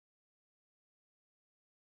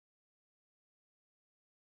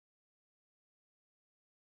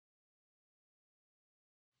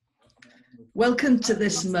Welcome to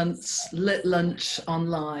this month's LitLunch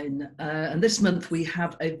online. And this month we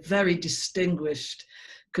have a very distinguished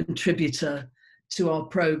contributor to our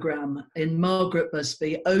programme in Margaret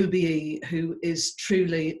Busby, OBE, who is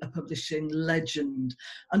truly a publishing legend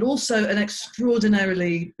and also an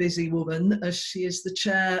extraordinarily busy woman, as she is the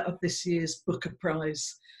chair of this year's Booker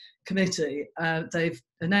Prize committee. They've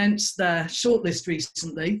announced their shortlist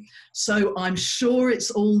recently, so I'm sure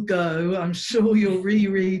it's all go. I'm sure you're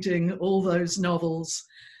rereading all those novels,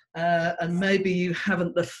 and maybe you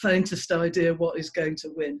haven't the faintest idea what is going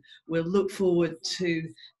to win. We'll look forward to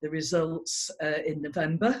the results in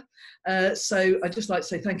November. So I'd just like to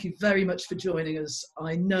say thank you very much for joining us.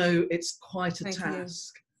 I know it's quite a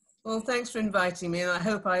task. Well, thanks for inviting me, and I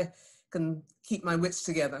hope I can keep my wits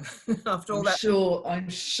together after all that. I'm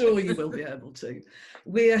sure you will be able to.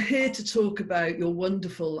 We are here to talk about your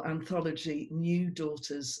wonderful anthology, New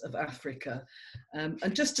Daughters of Africa.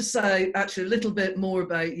 And just to say actually a little bit more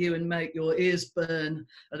about you and make your ears burn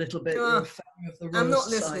a little bit, you're a fellow of the Royal I'm not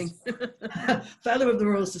Society. listening. Fellow of the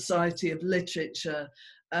Royal Society of Literature.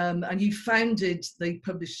 And you founded the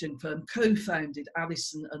publishing firm, co-founded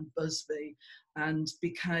Allison and Busby, and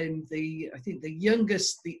became I think the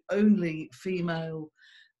youngest, the only female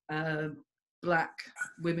black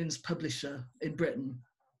women's publisher in Britain.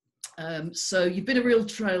 So you've been a real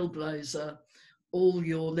trailblazer all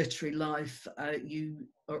your literary life. You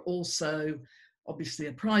are also obviously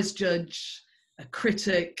a prize judge, a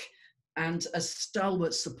critic, and a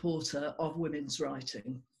stalwart supporter of women's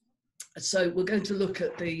writing. So we're going to look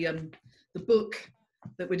at the book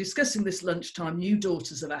that we're discussing this lunchtime, New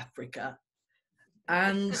Daughters of Africa.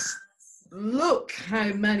 And look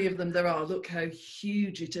how many of them there are. Look how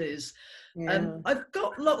huge it is. Yeah. I've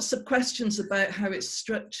got lots of questions about how it's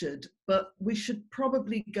structured, but we should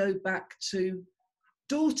probably go back to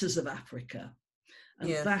Daughters of Africa.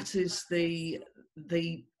 And that is the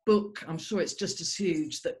book, I'm sure it's just as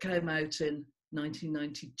huge, that came out in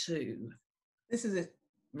 1992. This is it.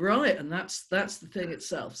 Right, and that's the thing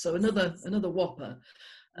itself. So another whopper.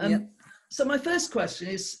 So my first question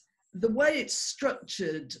is, the way it's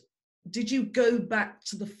structured, did you go back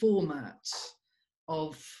to the format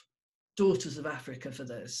of Daughters of Africa for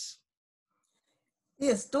this?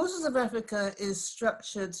 Yes, Daughters of Africa is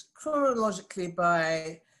structured chronologically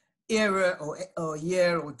by era or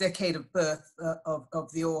year or decade of birth of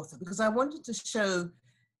the author, because I wanted to show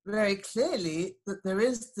very clearly that there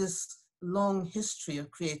is this long history of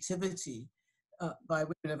creativity by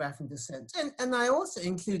women of African descent. And I also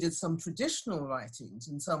included some traditional writings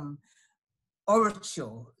and some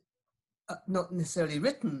oratorial, not necessarily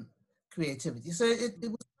written creativity. So it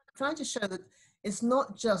was trying to show that it's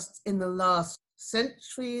not just in the last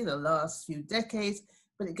century, the last few decades,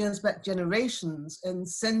 but it goes back generations and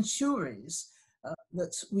centuries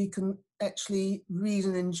that we can actually read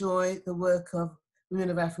and enjoy the work of women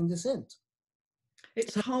of African descent.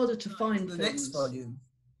 It's harder to find the things. Next volume.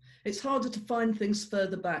 It's harder to find things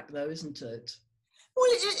further back, though, isn't it? Well,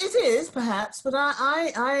 it is, perhaps, but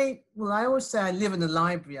I always say I live in a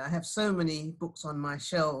library. I have so many books on my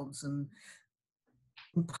shelves and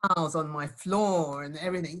piles on my floor and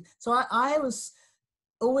everything. So I was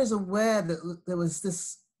always aware that there was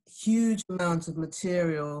this huge amount of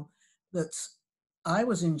material that I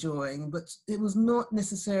was enjoying, but it was not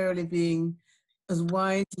necessarily being as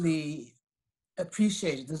widely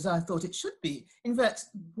appreciated as I thought it should be. In fact,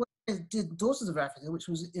 when I did Daughters of Africa, which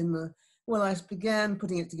was I began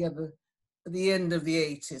putting it together at the end of the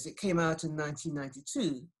 80s. It came out in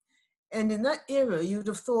 1992. And in that era, you would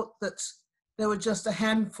have thought that there were just a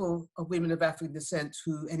handful of women of African descent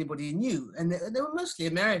who anybody knew. And they were mostly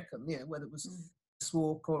American, whether it was Alice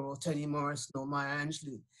Walker or Toni Morrison or Maya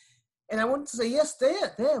Angelou. And I wanted to say, yes,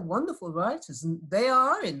 they're wonderful writers, and they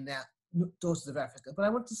are in that Daughters of Africa. But I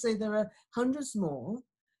want to say there are hundreds more,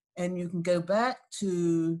 and you can go back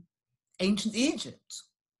to ancient Egypt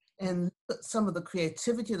and look at some of the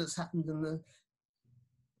creativity that's happened in the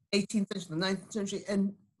 18th century, the 19th century,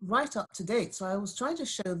 and right up to date. So I was trying to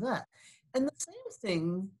show that. And the same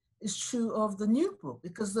thing is true of the new book,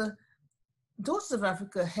 because the Daughters of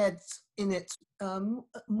Africa had in it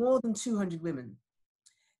more than 200 women.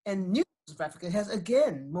 And New Daughters of Africa has,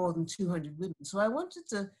 again, more than 200 women. So I wanted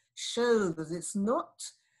to show that it's not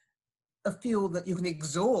a field that you can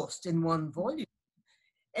exhaust in one volume,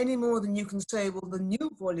 any more than you can say, well, the new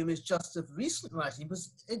volume is just of recent writing.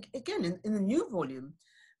 Because again, in the new volume,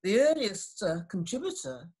 the earliest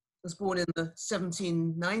contributor was born in the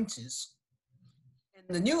 1790s,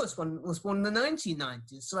 and the newest one was born in the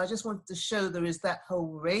 1990s. So I just wanted to show there is that whole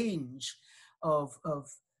range of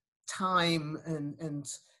time and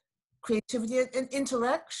creativity and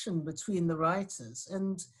interaction between the writers.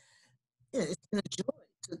 And it's been a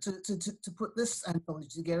joy to put this anthology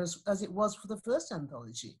together as it was for the first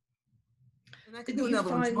anthology. And I can do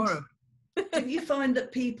another one tomorrow. Did you find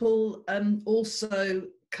that people also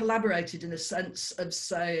collaborated in a sense of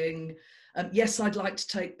saying, yes, I'd like to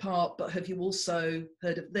take part, but have you also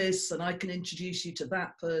heard of this? And I can introduce you to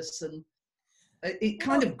that person. It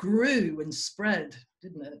kind of grew and spread,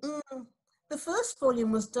 didn't it? The first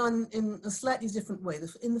volume was done in a slightly different way.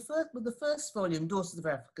 With the first volume, Daughters of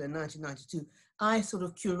Africa, in 1992, I sort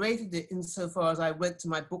of curated it insofar as I went to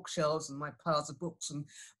my bookshelves and my piles of books and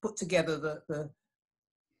put together the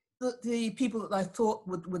people that I thought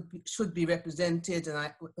should be represented,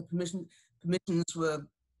 and the permissions were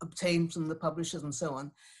obtained from the publishers and so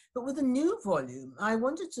on. But with the new volume, I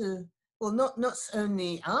wanted to, well, not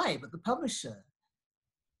only I, but the publisher,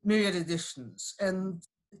 Myriad Editions. And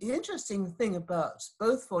the interesting thing about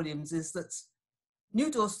both volumes is that New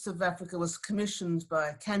Daughters of Africa was commissioned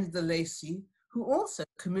by Candida Lacey, who also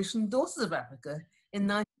commissioned Daughters of Africa in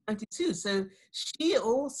 1992. So she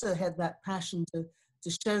also had that passion to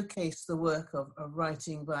showcase the work of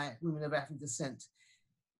writing by women of African descent.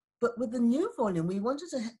 But with the new volume, we wanted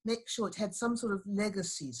to make sure it had some sort of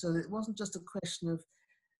legacy, so that it wasn't just a question of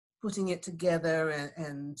putting it together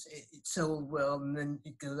and it sold well and then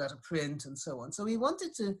it goes out of print and so on. So we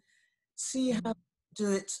wanted to see how to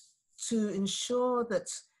do it to ensure that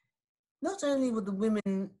not only were the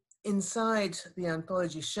women inside the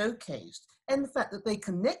anthology showcased, and the fact that they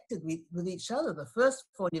connected with each other. The first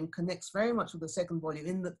volume connects very much with the second volume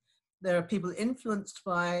in that there are people influenced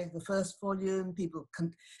by the first volume, people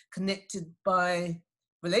connected by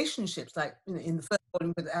relationships, like in the first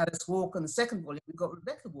volume with Alice Walker, and the second volume we've got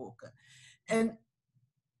Rebecca Walker. And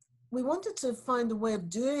we wanted to find a way of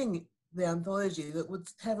doing the anthology that would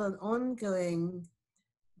have an ongoing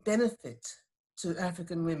benefit to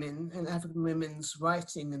African women and African women's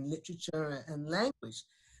writing and literature and language.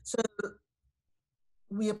 So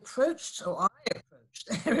we approached, or I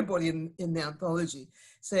approached everybody in the anthology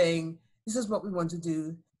saying, this is what we want to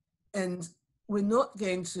do. And we're not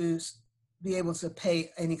going to be able to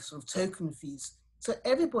pay any sort of token fees. So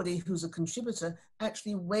everybody who's a contributor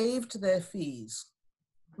actually waived their fees,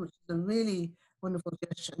 which is a really wonderful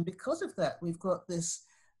gesture. And because of that, we've got this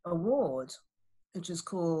award, which is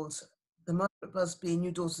called the Margaret Busby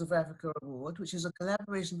New Daughters of Africa Award, which is a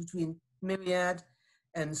collaboration between Myriad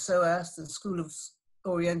and SOAS, the School of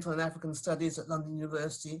Oriental and African Studies at London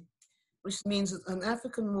University, which means that an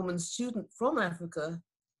African woman student from Africa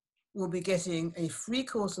will be getting a free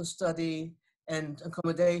course of study and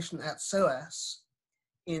accommodation at SOAS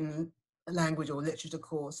in a language or literature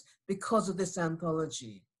course because of this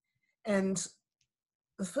anthology. And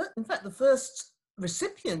in fact, the first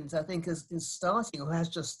recipient, I think, is starting or has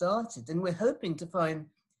just started, and we're hoping to find,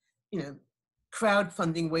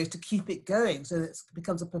 crowdfunding ways to keep it going so that it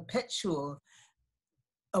becomes a perpetual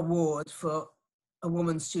award for a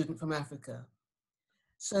woman student from Africa.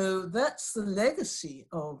 So that's the legacy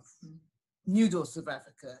of New Daughters of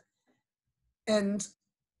Africa. And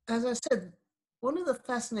as I said, one of the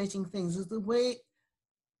fascinating things is the way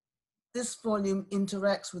this volume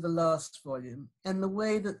interacts with the last volume and the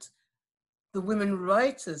way that the women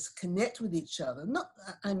writers connect with each other.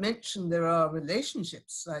 I mentioned there are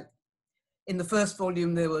relationships, like in the first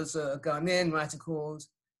volume, there was a Ghanaian writer called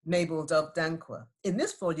Mabel Dove Dankwa. In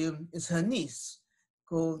this volume is her niece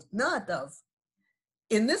called Na Dove.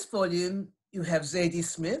 In this volume, you have Zadie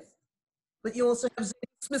Smith, but you also have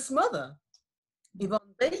Zadie Smith's mother, Yvonne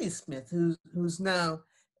Bailey Smith, who's now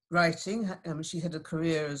writing. She had a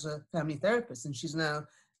career as a family therapist, and she's now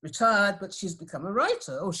retired, but she's become a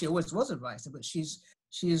writer. Oh, she always was a writer, but she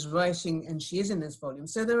is writing, and she is in this volume.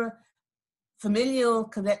 So there are familial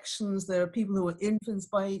connections. There are people who are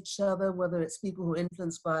influenced by each other, whether it's people who are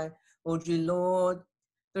influenced by Audre Lorde.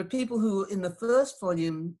 There are people who in the first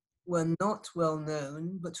volume were not well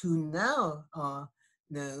known, but who now are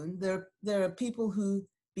known. There are people who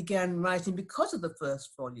began writing because of the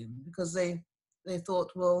first volume, because they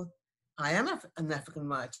thought, well, I am an African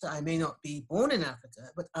writer. I may not be born in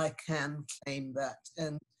Africa, but I can claim that.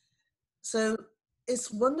 And so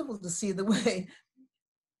it's wonderful to see the way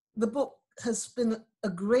the book has been a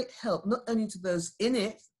great help, not only to those in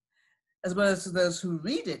it, as well as to those who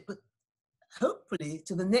read it, but hopefully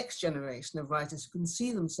to the next generation of writers who can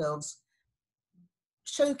see themselves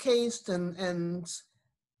showcased and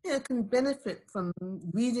can benefit from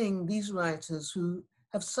reading these writers who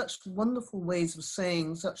have such wonderful ways of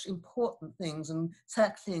saying such important things and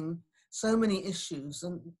tackling so many issues.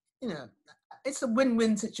 And, it's a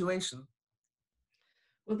win-win situation.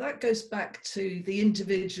 Well, that goes back to the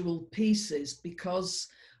individual pieces, because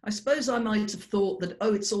I suppose I might have thought that,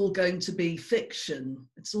 oh, it's all going to be fiction,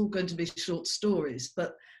 it's all going to be short stories,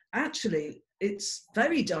 but actually it's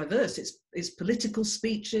very diverse. It's political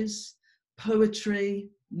speeches, poetry,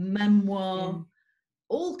 memoir,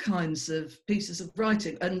 all kinds of pieces of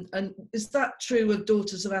writing. And is that true of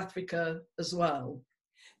Daughters of Africa as well?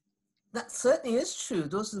 That certainly is true.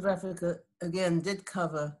 Daughters of Africa, again, did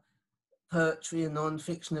cover poetry and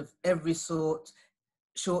non-fiction of every sort,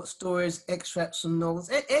 short stories, extracts from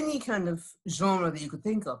novels, any kind of genre that you could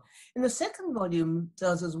think of. And the second volume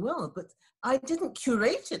does as well, but I didn't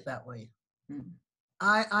curate it that way.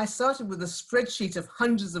 I started with a spreadsheet of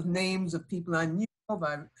hundreds of names of people I knew of,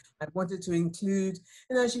 I wanted to include.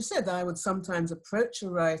 And as you said, I would sometimes approach a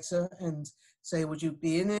writer and say, would you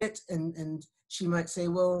be in it? And she might say,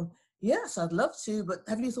 well, yes, I'd love to, but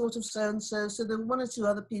have you thought of so-and-so? So there were one or two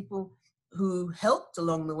other people who helped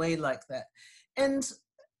along the way like that. And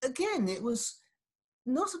again, it was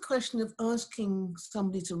not a question of asking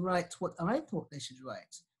somebody to write what I thought they should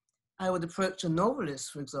write. I would approach a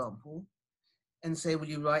novelist, for example, and say, will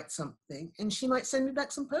you write something? And she might send me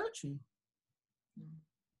back some poetry.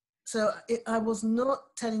 So I was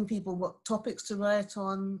not telling people what topics to write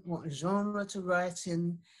on, what genre to write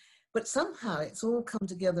in, but somehow it's all come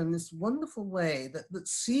together in this wonderful way that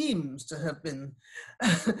seems to have been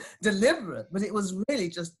deliberate, but it was really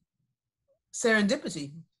just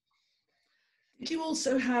serendipity. Did you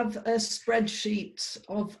also have a spreadsheet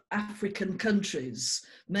of African countries,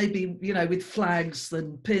 maybe, you know, with flags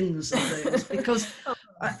and pins and things? Because,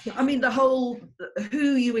 I mean, the whole,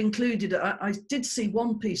 who you included, I did see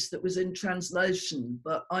one piece that was in translation,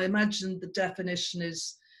 but I imagine the definition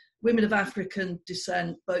is women of African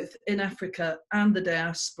descent, both in Africa and the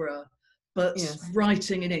diaspora, but yes,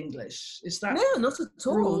 writing in English. Is that no, not at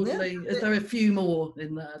all? broadly? No. There are a few more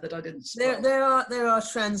in there that I didn't spot. There are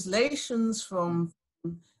translations from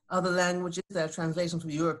other languages. There are translations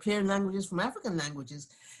from European languages, from African languages,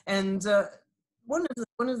 and one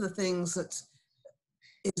of the things that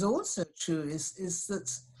is also true is that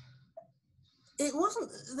it wasn't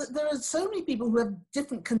that there are so many people who have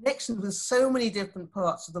different connections with so many different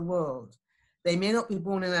parts of the world. They may not be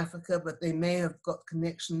born in Africa, but they may have got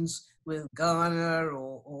connections with Ghana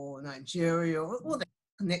or Nigeria, or their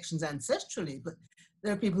connections ancestrally, but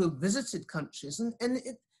there are people who visited countries, and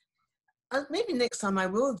maybe next time I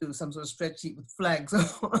will do some sort of spreadsheet with flags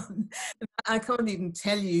on. I can't even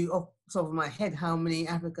tell you off the top of my head how many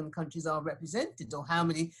African countries are represented or how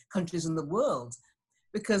many countries in the world,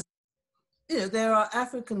 because there are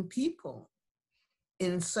African people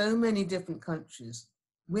in so many different countries,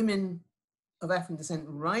 women of African descent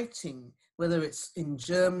writing, whether it's in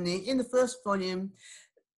Germany. In the first volume,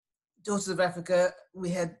 Daughters of Africa, we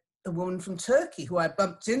had a woman from Turkey who I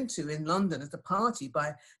bumped into in London at a party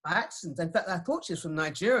by accident. In fact, I thought she was from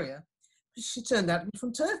Nigeria, but she turned out to be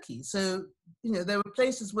from Turkey. So, there were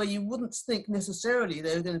places where you wouldn't think necessarily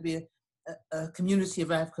there were going to be a community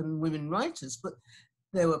of African women writers, but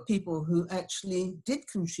there were people who actually did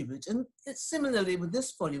contribute. And it's similarly with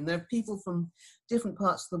this volume. There are people from different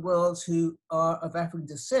parts of the world who are of African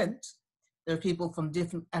descent. There are people from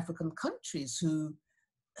different African countries who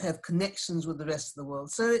have connections with the rest of the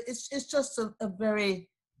world. So it's just a very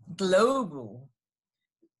global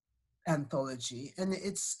anthology, and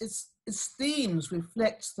its themes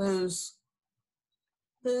reflect those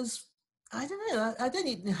I don't know, I don't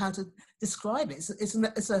even know how to describe it.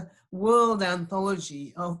 It's a world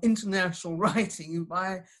anthology of international writing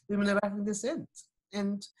by women of African descent,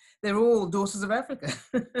 and they're all daughters of Africa.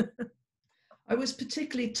 I was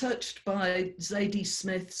particularly touched by Zadie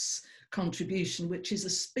Smith's contribution, which is a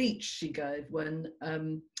speech she gave when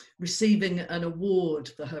receiving an award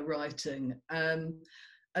for her writing. And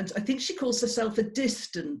I think she calls herself a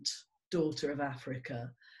distant daughter of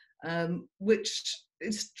Africa, which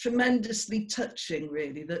is tremendously touching,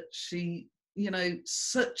 really, that she,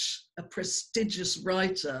 such a prestigious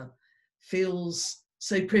writer feels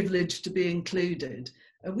so privileged to be included.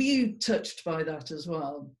 Were you touched by that as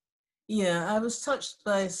well? Yeah, I was touched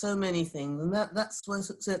by so many things, and that's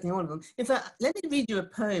certainly one of them. In fact, let me read you a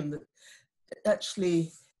poem that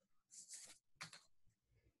actually,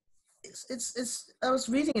 I was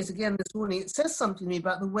reading it again this morning. It says something to me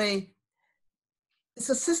about the way it's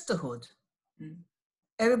a sisterhood.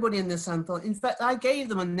 Everybody in this anthology, in fact, I gave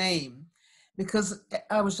them a name because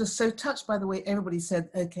I was just so touched by the way everybody said,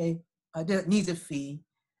 okay, I don't need a fee.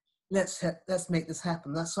 Let's make this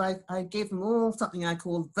happen. That's why I gave them all something I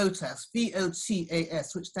call VOTAS,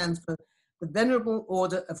 VOTAS, which stands for the Venerable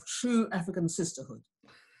Order of True African Sisterhood.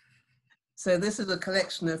 So this is a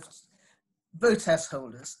collection of VOTAS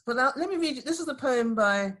holders. But let me read you. This is a poem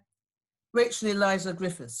by Rachel Eliza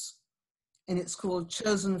Griffiths, and it's called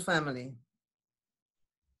Chosen Family.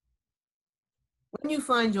 When you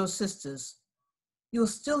find your sisters, you'll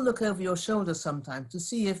still look over your shoulder sometimes to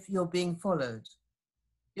see if you're being followed.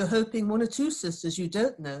 You're hoping one or two sisters you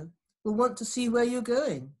don't know will want to see where you're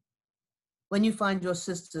going. When you find your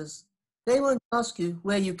sisters, they won't ask you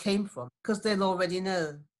where you came from because they'll already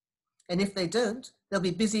know. And if they don't, they'll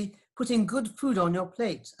be busy putting good food on your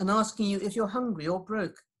plate and asking you if you're hungry or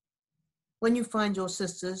broke. When you find your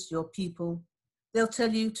sisters, your people, they'll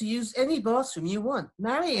tell you to use any bathroom you want,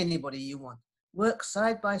 marry anybody you want, work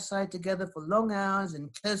side by side together for long hours in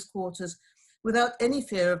close quarters without any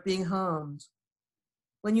fear of being harmed.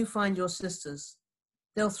 When you find your sisters,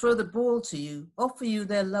 they'll throw the ball to you, offer you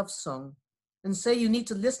their love song, and say you need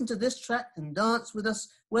to listen to this track and dance with us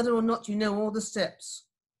whether or not you know all the steps.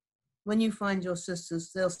 When you find your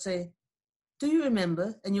sisters, they'll say, "Do you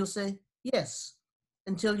remember?" And you'll say, "Yes,"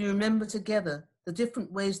 until you remember together the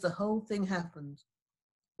different ways the whole thing happened.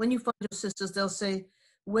 When you find your sisters, they'll say,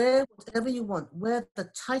 "Wear whatever you want, wear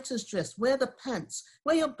the tightest dress, wear the pants,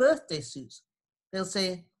 wear your birthday suits." They'll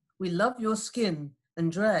say, "We love your skin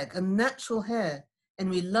and drag and natural hair, and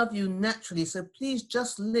we love you naturally, so please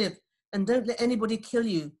just live and don't let anybody kill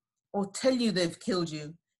you or tell you they've killed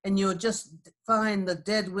you and you're just fine the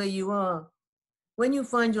dead where you are." When you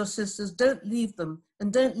find your sisters, don't leave them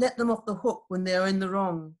and don't let them off the hook when they are in the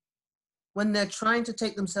wrong. When they're trying to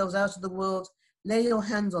take themselves out of the world, lay your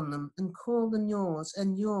hands on them and call them yours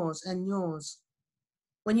and yours and yours.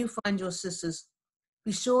 When you find your sisters,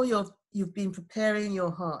 be sure you've been preparing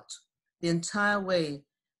your heart the entire way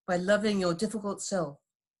by loving your difficult self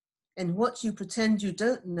and what you pretend you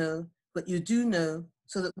don't know, but you do know,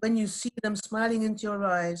 so that when you see them smiling into your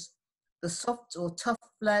eyes, the soft or tough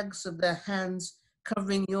flags of their hands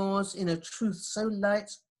covering yours in a truth so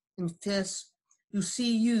light and fierce, you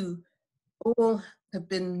see you all have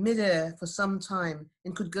been midair for some time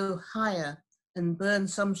and could go higher and burn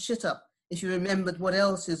some shit up if you remembered what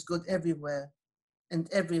else is good everywhere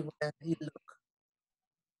and everywhere you look.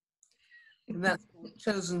 And that's called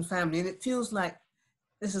Chosen Family. And it feels like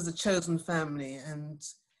this is a chosen family and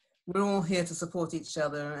we're all here to support each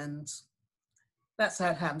other, and that's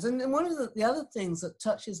how it happens. And one of the other things that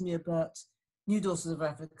touches me about New Daughters of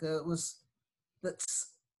Africa was that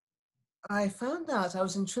I found out, I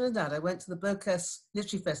was in Trinidad. I went to the Bocas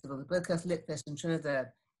Literary Festival, the Bocas Lit Fest in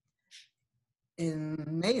Trinidad in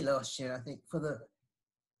May last year, I think.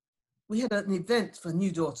 We had an event for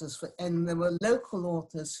New Daughters, and there were local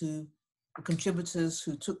authors contributors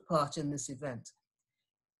who took part in this event.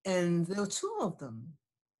 And there were two of them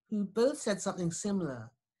who both said something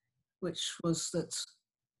similar, which was that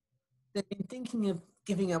they'd been thinking of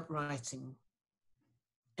giving up writing.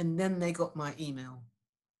 And then they got my email.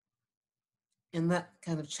 And that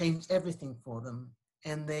kind of changed everything for them.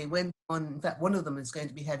 And they went on, in fact, one of them is going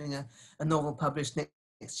to be having a novel published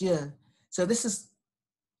next year. So this is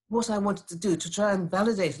what I wanted to do, to try and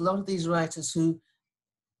validate a lot of these writers who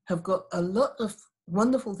have got a lot of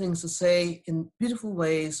wonderful things to say in beautiful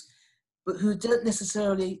ways, but who don't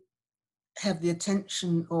necessarily have the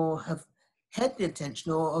attention or have had the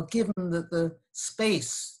attention or given the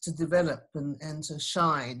space to develop and to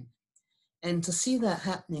shine. And to see that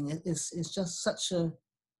happening is just such a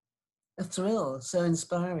thrill, so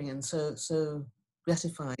inspiring and so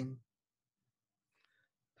gratifying.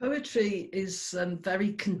 Poetry is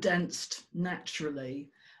very condensed naturally,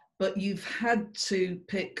 but you've had to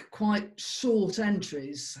pick quite short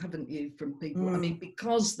entries, haven't you, from people? I mean,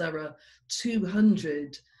 because there are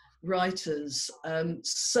 200 writers,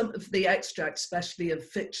 some of the extracts, especially of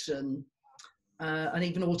fiction, and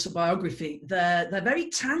even autobiography, they're very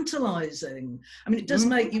tantalizing. I mean, it does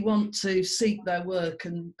make you want to seek their work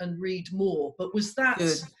and read more, but was that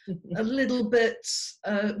a little bit,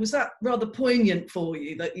 was that rather poignant for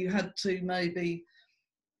you, that you had to maybe,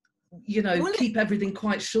 you know, keep everything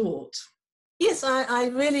quite short? Yes, I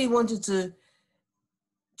really wanted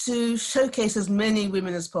to showcase as many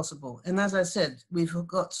women as possible. And as I said, we've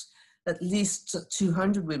got at least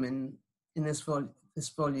 200 women in this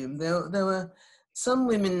volume. There were some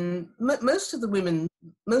women, most of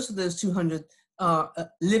those 200 are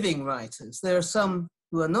living writers. There are some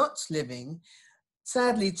who are not living.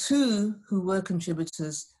 Sadly, two who were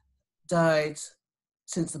contributors died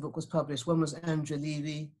since the book was published. One was Andrea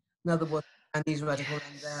Levy, another was Annie's Radical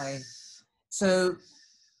Andai. So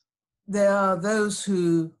there are those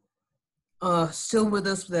who are still with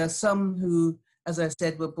us. There are some who, as I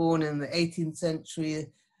said, were born in the 18th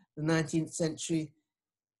century, the 19th century.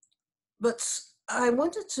 But I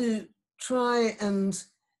wanted to try and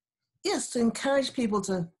yes, to encourage people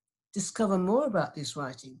to discover more about these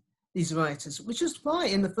writers, which is why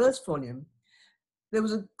in the first volume, there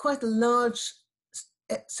was quite a large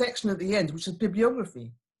section at the end, which is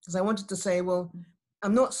bibliography, because I wanted to say, well,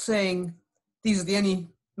 I'm not saying these are the only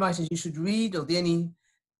writers you should read or the only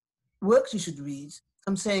works you should read.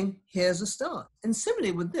 I'm saying, here's a start. And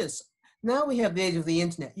similarly with this, now we have the age of the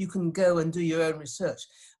internet, you can go and do your own research.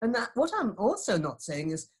 And what I'm also not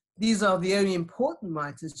saying is, these are the only important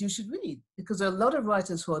writers you should read, because there are a lot of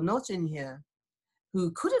writers who are not in here,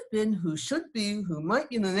 who could have been, who should be, who might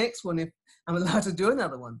be in the next one if I'm allowed to do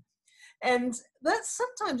another one. And that's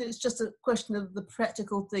sometimes it's just a question of the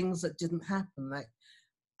practical things that didn't happen. Like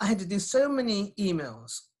I had to do so many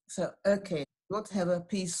emails. So, okay, you want to have a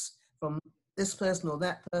piece from this person or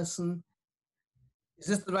that person. Is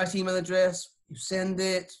this the right email address? You send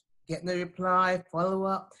it, get no reply, follow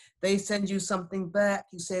up. They send you something back.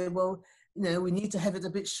 You say, well, you know, we need to have it a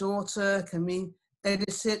bit shorter. Can we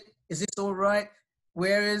edit it? Is this all right?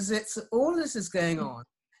 Where is it? So all this is going on.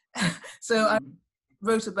 So I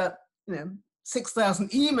wrote about, 6,000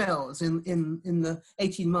 emails in the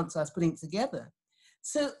 18 months I was putting it together.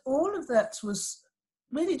 So all of that was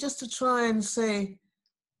really just to try and say,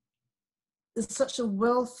 there's such a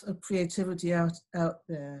wealth of creativity out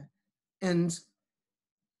there. And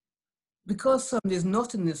because somebody is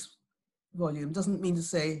not in this volume doesn't mean to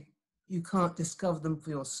say you can't discover them for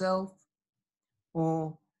yourself,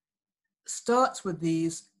 or start with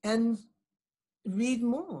these and read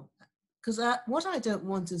more. Because what I don't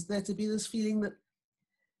want is there to be this feeling that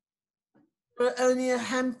there are only a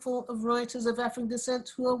handful of writers of African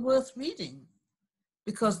descent who are worth reading,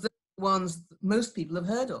 because they're the ones that most people have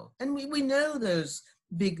heard of. And we know those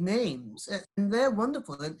big names, and they're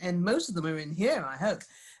wonderful, and most of them are in here, I hope.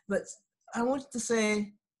 But I wanted to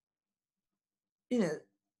say,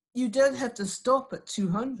 you don't have to stop at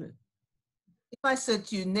 200. If I said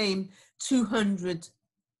to you, name 200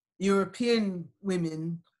 European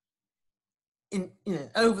women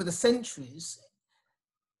over the centuries,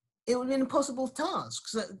 it would be an impossible task.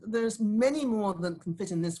 So there's many more than can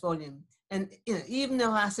fit in this volume. And even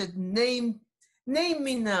though I said name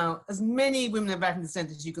me now as many women of African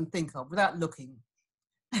descent as you can think of without looking,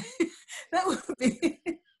 that would be,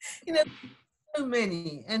 so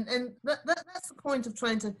many. And that's the point of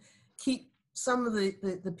trying to keep some of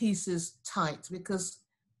the pieces tight, because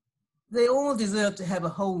they all deserve to have a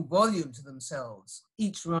whole volume to themselves,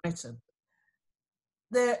 each writer.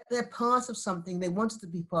 They're part of something, they wanted to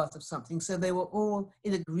be part of something, so they were all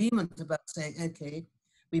in agreement about saying, okay,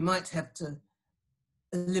 we might have to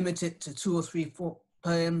limit it to 2 or 3, 4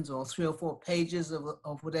 poems or 3 or 4 pages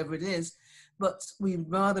of whatever it is, but we'd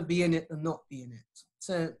rather be in it than not be in it.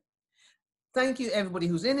 So thank you everybody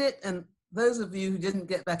who's in it, and those of you who didn't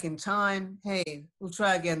get back in time, hey, we'll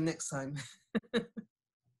try again next time.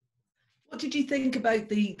 What did you think about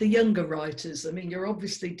the younger writers? I mean, you're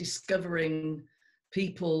obviously discovering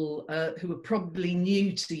people who are probably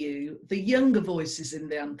new to you, the younger voices in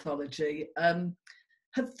the anthology.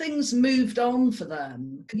 Have things moved on for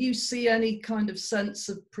them? Can you see any kind of sense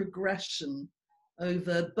of progression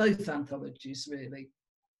over both anthologies, really?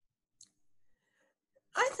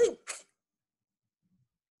 I think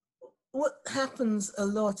what happens a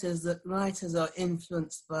lot is that writers are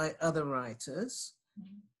influenced by other writers,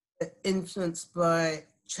 influenced by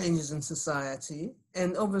changes in society,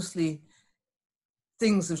 and obviously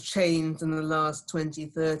things have changed in the last 20,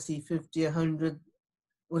 30, 50, 100,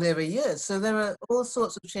 whatever years. So there are all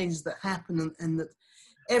sorts of changes that happen, and that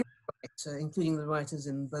every writer, including the writers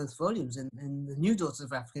in both volumes, and the New Daughters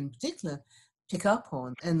of Africa in particular, pick up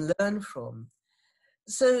on and learn from.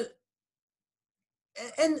 So,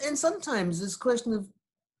 and sometimes it's a question of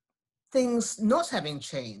things not having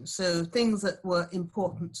changed. So things that were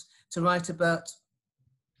important to write about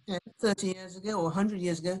 30 years ago or 100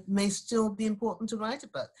 years ago may still be important to write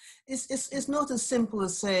about. It's not as simple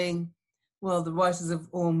as saying, well, the writers have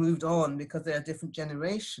all moved on because they're a different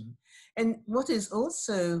generation. And what is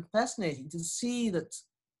also fascinating to see that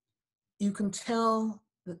you can tell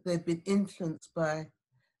that they've been influenced by,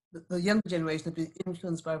 the younger generation have been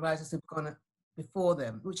influenced by writers who've gone before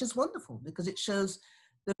them, which is wonderful, because it shows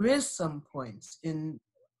there is some point in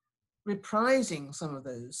reprising some of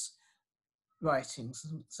those writings,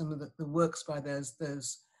 some of the works by those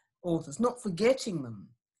authors, not forgetting them.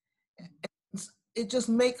 And it just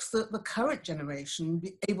makes the current generation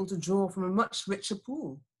be able to draw from a much richer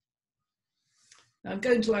pool. I'm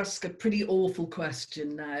going to ask a pretty awful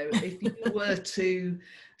question now. If you were to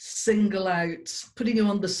single out, putting you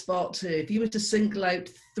on the spot here, if you were to single out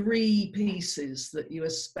 3 pieces that you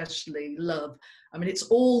especially love, I mean, it's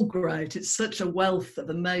all great. It's such a wealth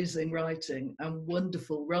of amazing writing and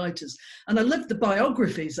wonderful writers. And I love the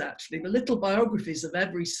biographies, actually. The little biographies of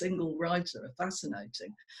every single writer are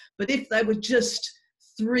fascinating. But if there were just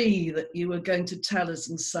 3 that you were going to tell us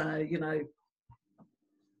and say, you know,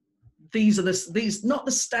 these not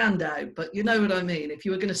the standout, but you know what I mean. If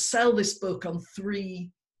you were going to sell this book on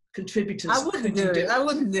 3 contributors, I wouldn't do it. I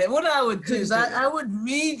wouldn't do it. What I would do is I would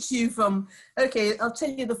read to you from, okay, I'll tell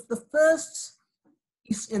you the first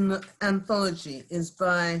piece in the anthology is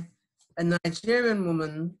by a Nigerian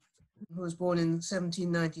woman who was born in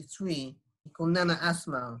 1793 called Nana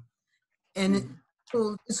Asma. And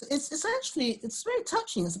it's actually, it's very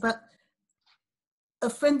touching. It's about a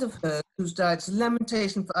friend of hers who's died. It's a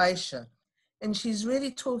lamentation for Aisha. And she's really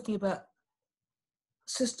talking about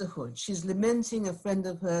sisterhood. She's lamenting a friend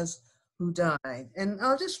of hers who died. And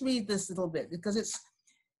I'll just read this little bit because it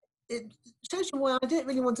shows you why I didn't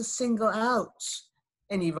really want to single out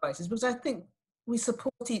any writers, because I think we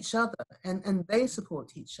support each other and they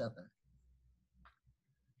support each other.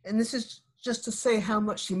 And this is just to say how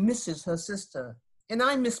much she misses her sister. And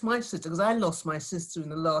I miss my sister because I lost my sister in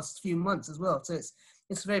the last few months as well. So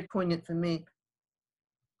it's very poignant for me.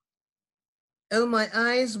 Oh, my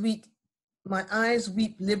eyes weep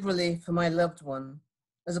liberally for my loved one,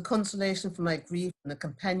 as a consolation for my grief and a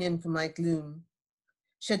companion for my gloom.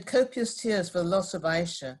 Shed copious tears for the loss of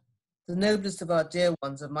Aisha, the noblest of our dear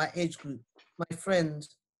ones of my age group, my friend.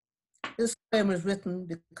 This poem was written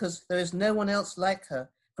because there is no one else like her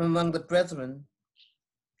from among the brethren.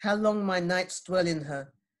 How long my nights dwell in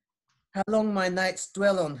her, how long my nights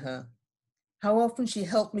dwell on her, how often she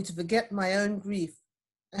helped me to forget my own grief,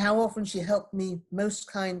 and how often she helped me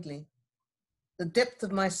most kindly. The depth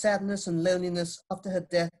of my sadness and loneliness after her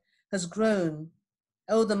death has grown.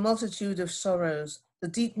 Oh, the multitude of sorrows, the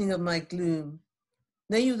deepening of my gloom.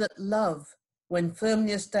 Know you that love, when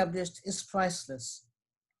firmly established, is priceless.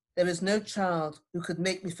 There is no child who could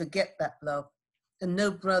make me forget that love, and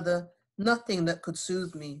no brother, nothing that could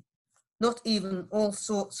soothe me, not even all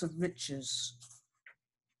sorts of riches.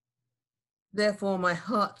 Therefore my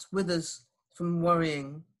heart withers from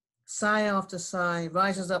worrying. Sigh after sigh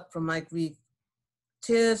rises up from my grief.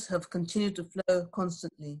 Tears have continued to flow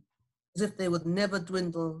constantly, as if they would never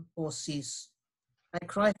dwindle or cease. I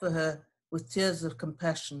cry for her with tears of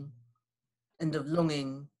compassion and of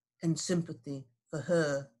longing and sympathy for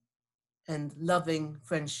her and loving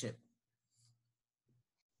friendship.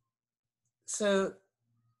 So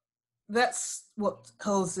that's what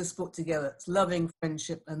holds this book together. It's loving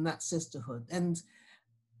friendship and that sisterhood. And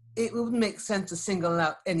it wouldn't make sense to single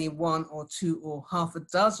out any 1 or 2 or half a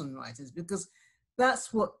dozen writers, because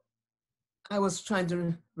that's what I was trying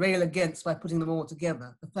to rail against by putting them all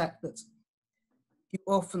together. The fact that you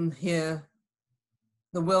often hear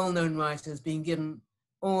the well-known writers being given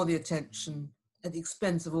all the attention at the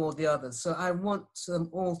expense of all the others. So I want them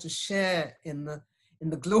all to share in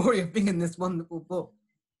the glory of being in this wonderful book.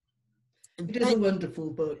 It is a wonderful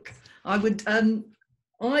book. I would,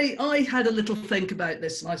 I had a little think about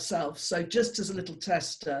this myself. So just as a little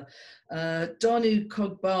tester, Danu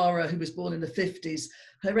Kogbara, who was born in the 50s,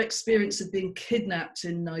 her experience of being kidnapped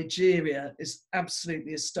in Nigeria is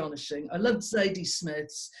absolutely astonishing. I loved Zadie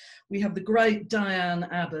Smith's. We have the great Diane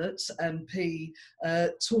Abbott, MP,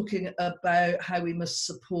 talking about how we must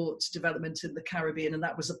support development in the Caribbean, and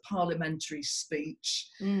that was a parliamentary speech.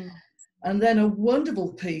 And then a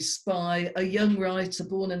wonderful piece by a young writer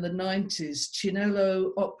born in the 90s,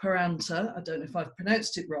 Chinelo Okparanta. I don't know if I've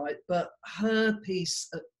pronounced it right, but her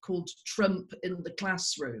piece called Trump in the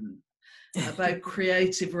Classroom about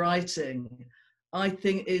creative writing, I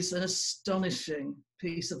think is an astonishing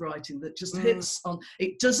piece of writing that just hits on,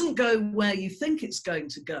 it doesn't go where you think it's going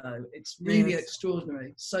to go. It's really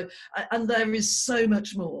extraordinary. So, and there is so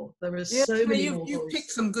much more. There are so many more. You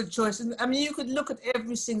picked some good choices. I mean, you could look at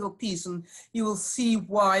every single piece and you will see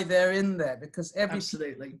why they're in there, because every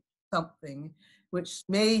absolutely something which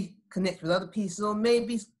may connect with other pieces or may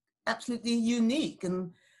be absolutely unique.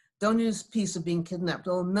 And Danu's piece of being kidnapped,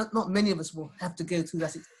 or not many of us will have to go through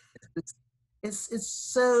that. It's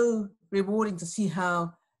so rewarding to see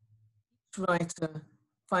how each writer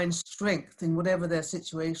finds strength in whatever their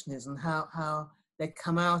situation is, and how they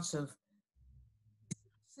come out of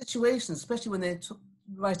situations, especially when they're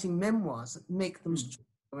writing memoirs, that make them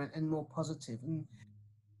stronger and more positive. And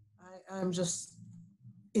I'm just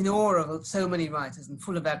in awe of so many writers and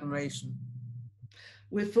full of admiration.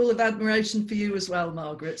 We're full of admiration for you as well,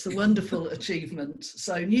 Margaret. It's a wonderful achievement.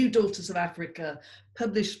 So, New Daughters of Africa,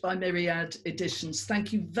 published by Myriad Editions.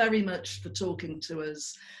 Thank you very much for talking to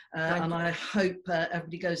us. And I hope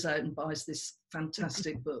everybody goes out and buys this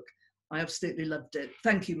fantastic book. I absolutely loved it.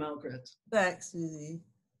 Thank you, Margaret. Thanks, Suzi.